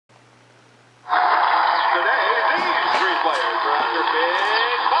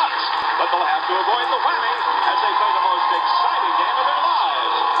to avoid the whammy as they play the most exciting game of their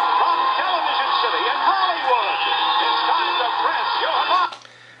lives. From Television City in Hollywood, it's time to press your luck.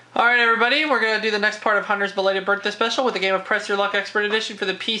 Alright everybody, we're going to do the next part of Hunter's Belated Birthday Special with the game of Press Your Luck Expert Edition for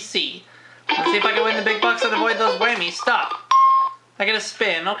the PC. Let's see if I can win the big bucks and avoid those whammies. Stop. I get a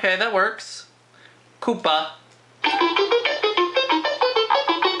spin. Okay, that works. Koopa.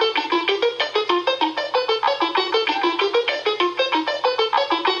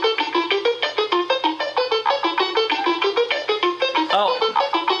 Oh.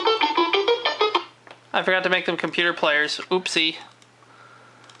 I forgot to make them computer players. Oopsie.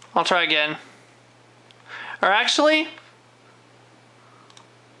 I'll try again. Or actually...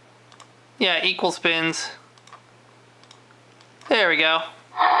 yeah, equal spins. There we go.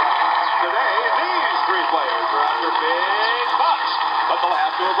 Today, these three players are after big bucks, but they'll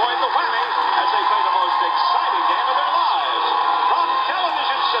have to avoid the whammy as they play the most exciting game of their lives. From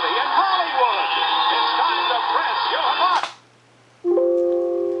Television City in Hollywood, it's time to press your luck.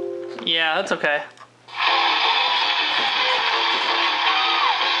 Yeah, that's okay.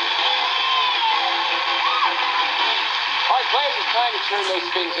 Time to turn those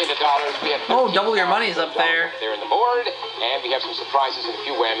spins into dollars. We have double your money's up there. There in the board, and we have some surprises and a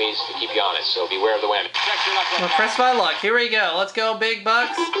few whammies to keep you honest. So beware of the whammy. Well, press my luck. Here we go. Let's go, big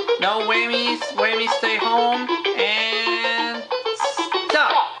bucks. No whammies. Whammies stay home. And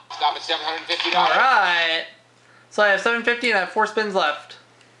stop. Stop at $750. All right. So I have $750 and I have 4 spins left.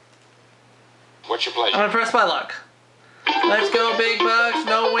 What's your pleasure? I'm gonna press my luck. Let's go, big bucks.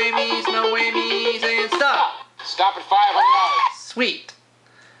 No whammies. No whammies. And stop. Stop at $500. Sweet.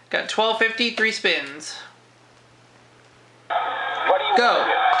 Got $12.50, 3 spins. What do you Go. want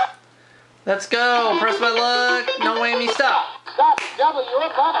to do? Let's go. Press my luck. No whammy. Stop. Stop. Double your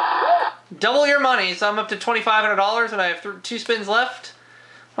money. Double your money. So I'm up to $2,500 and I have 2 spins left.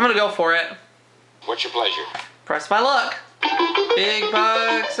 I'm going to go for it. What's your pleasure? Press my luck. Big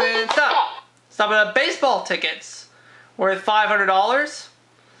bucks and stop. Stop at baseball tickets worth $500.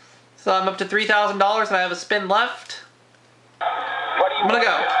 So I'm up to $3,000 and I have a spin left. What do you I'm going to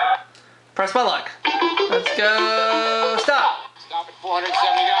want go. to do? Press my luck. Let's go. Stop. Stop at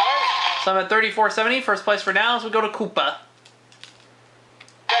 $470. So I'm at $34.70. First place for now as we go to Koopa.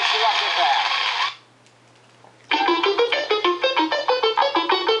 Press your luck with that.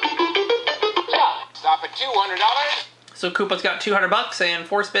 Stop at $200. So Koopa's got 200 bucks and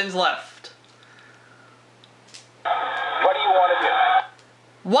 4 spins left. What do you want to do?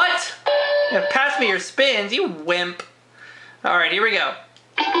 What? Yeah, pass me your spins, you wimp. Alright, here we go.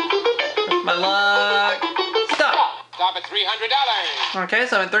 Press my luck. Stop. Stop at $300. Okay,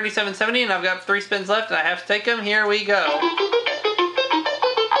 so I'm at $37.70 and I've got 3 spins left and I have to take them. Here we go.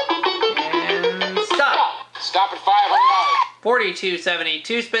 And stop. Stop at $500. $42.70.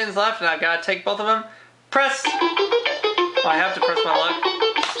 2 spins left and I've got to take both of them. Press. Oh, I have to press my luck.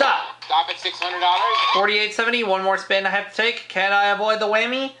 Stop. Stop at $600. $48.70. 1 more spin I have to take. Can I avoid the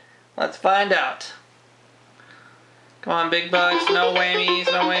whammy? Let's find out. Come on, big bucks. No whammies.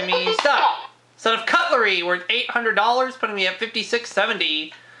 No whammies. Stop. Set of cutlery worth $800, putting me at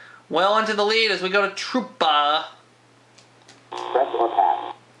 $56.70. Well into the lead as we go to Troopa. Press or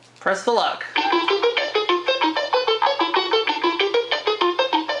pass. Press the luck.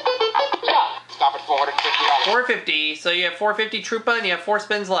 Stop at $450. $450. So you have $450 Troopa and you have 4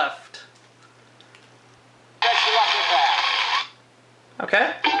 spins left. Press your luck with that.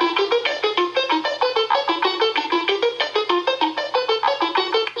 Okay.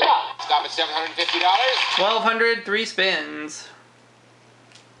 Stop at $750. $1,200, 3 spins.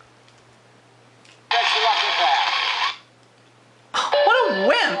 Press your luck with that. What a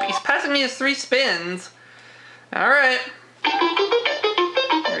wimp! He's passing me his 3 spins. Alright.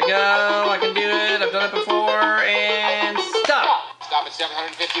 Here we go. I can do it. I've done it before. And stop. Stop at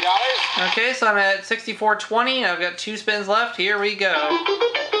 $750. Okay, so I'm at $64.20 and I've got 2 spins left. Here we go.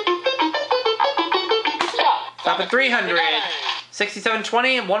 Stop at $300.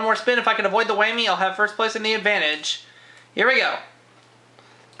 $67.20 and 1 more spin. If I can avoid the whammy, I'll have first place in the advantage. Here we go.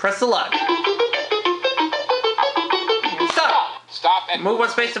 Press the luck. And stop. Stop at Move 1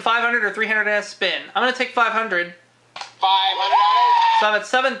 space to 500 or 300 and a spin. I'm going to take 500. $500. So I'm at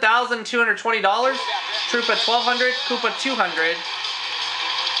 $7,220. Troopa $1,200. Koopa $200.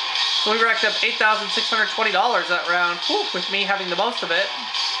 So we racked up $8,620 that round. Whew, with me having the most of it.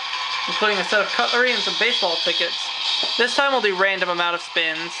 Including a set of cutlery and some baseball tickets. This time we'll do random amount of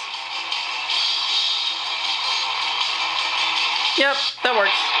spins. Yep, that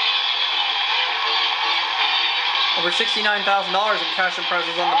works. Over $69,000 in cash and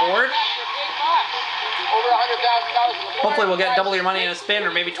prizes on the board. Over $100,000. Hopefully we'll get double your money in a spin,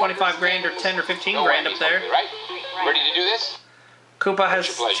 or maybe 25 grand or 10 or 15 grand up there. Right? Ready to do this? Koopa has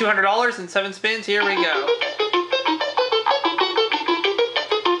 $200 and 7 spins. Here we go.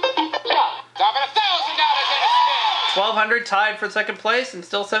 Stop at $1,000 in a spin. 1,200 tied for second place and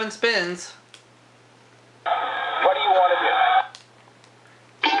still 7 spins. What do you want to do?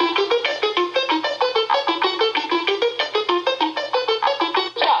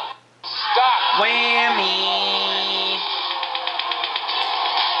 Stop. Whammy.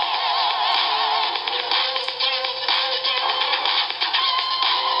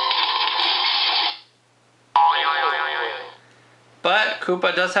 But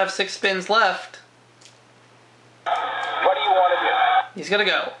Koopa does have 6 spins left. What do you want to do? He's gonna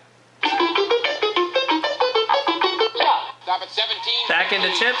go. Stop at 17. Back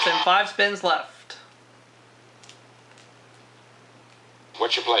into chips and 5 spins left.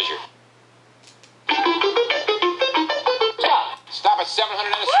 What's your pleasure? Stop at 700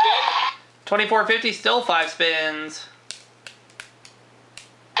 and a spin. 24.50, still 5 spins.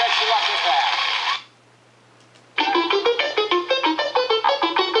 Best of luck with that.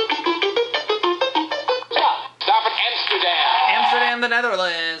 Stop at Amsterdam. Amsterdam, the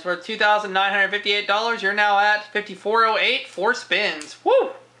Netherlands, worth $2,958. You're now at 54.08, 4 spins. Woo!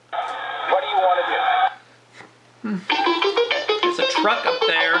 What do you want to do? There's a truck up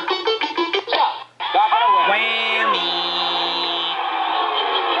there. Stop at Whammy!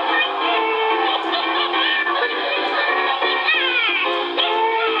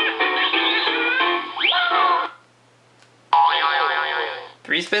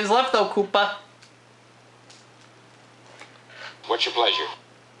 Three spins left though, Koopa. What's your pleasure?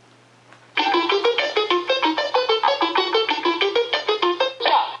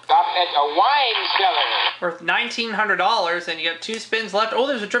 Stop at a wine cellar. Worth $1,900, and you got 2 spins left. Oh,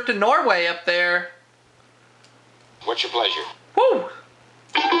 there's a trip to Norway up there. What's your pleasure? Woo!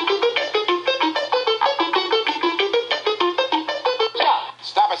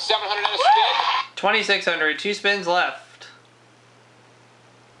 Stop at 700 and a spin. 2,600, 2 spins left.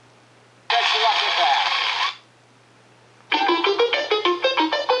 Best of luck with that.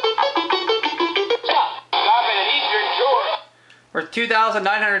 Stop at an Eastern Shore. Worth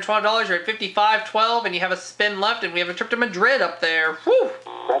 $2,912. You're at 55.12, and you have a spin left, and we have a trip to Madrid up there. Woo!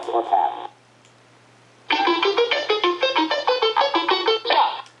 Press or pass.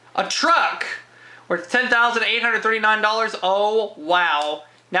 A truck worth $10,839. Oh, wow.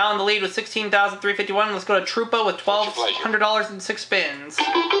 Now in the lead with $16,351. Let's go to Trupa with $1,200 and 6 spins.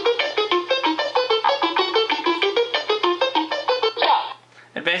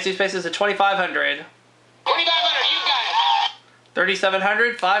 Advanced New Spaces at 2,500. 2,500, you got it.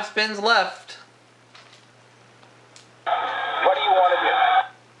 3,700, 5 spins left. What do you want to do?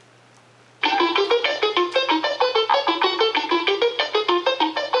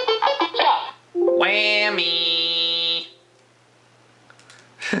 Whammy.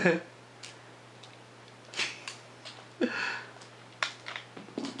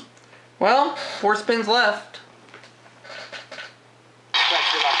 Well, 4 spins left.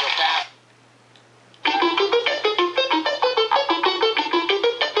 Best of luck with that.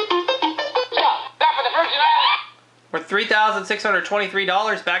 Stop at the Virgin Islands. Worth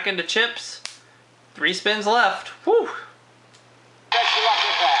 $3,623. Back into chips. 3 spins left. Whew. Best of luck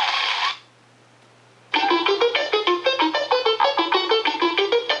with that.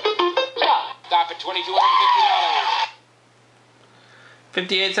 Stop at $2,250.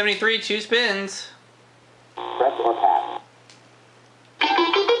 58.73, 2 spins. Press or pass.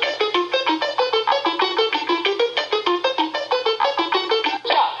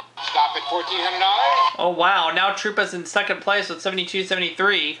 Stop at $1,400. Oh wow, now Trupa's in second place with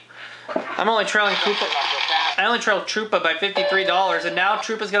 72.73. I'm only trailing Koopa. I only trailed Trupa by $53, and now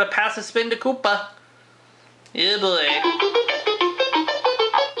Trupa's gonna pass a spin to Koopa. Yeah, boy.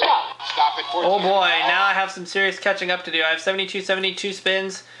 Stop at $1,400. Oh boy, now I have some serious catching up to do. I have 72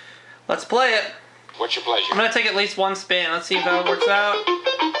 spins. Let's play it. What's your pleasure? I'm gonna take at least 1 spin. Let's see if that works out.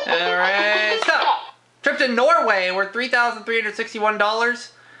 Alright, stop! Trip to Norway, worth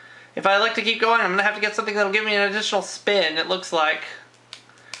 $3,361. If I like to keep going, I'm gonna have to get something that'll give me an additional spin, it looks like.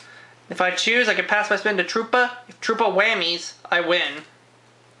 If I choose, I can pass my spin to Trupa. If Trupa whammies, I win.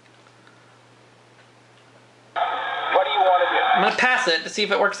 What do you want to do? I'm gonna pass it to see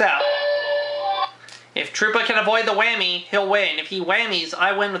if it works out. If Trupa can avoid the whammy, he'll win. If he whammies,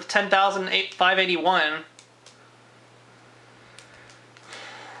 I win with $10,581.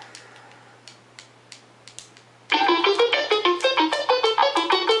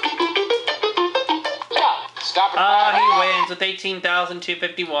 Stop at He wins with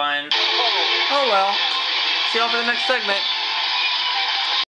 $18,251. Oh well. See y'all for the next segment.